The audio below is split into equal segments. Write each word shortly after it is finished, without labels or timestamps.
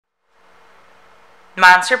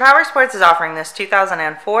Monster Powersports is offering this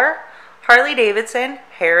 2004 Harley-Davidson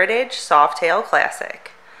Heritage Softail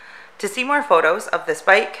Classic. To see more photos of this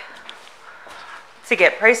bike, to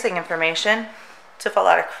get pricing information, to fill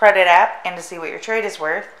out a credit app, and to see what your trade is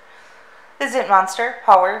worth, visit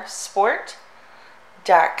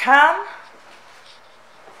monsterpowersport.com.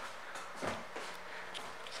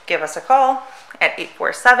 Give us a call at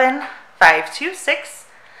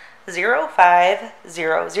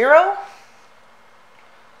 847-526-0500.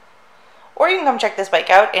 Or you can come check this bike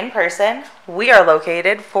out in person. We are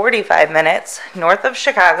located 45 minutes north of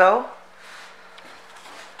Chicago.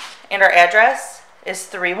 And our address is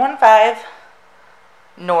 315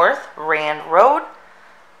 North Rand Road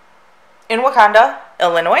in Wauconda,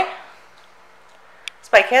 Illinois. This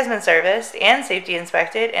bike has been serviced and safety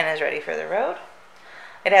inspected and is ready for the road.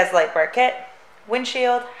 It has light bar kit,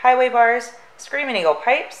 windshield, highway bars, Screaming Eagle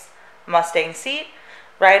pipes, Mustang seat,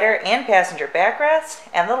 rider and passenger backrest,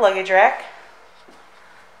 and the luggage rack.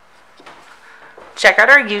 Check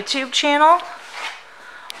out our YouTube channel.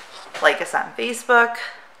 Like us on Facebook.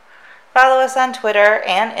 Follow us on Twitter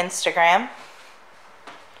and Instagram.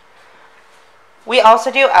 We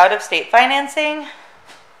also do out-of-state financing,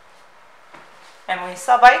 and we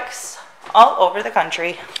sell bikes all over the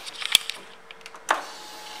country.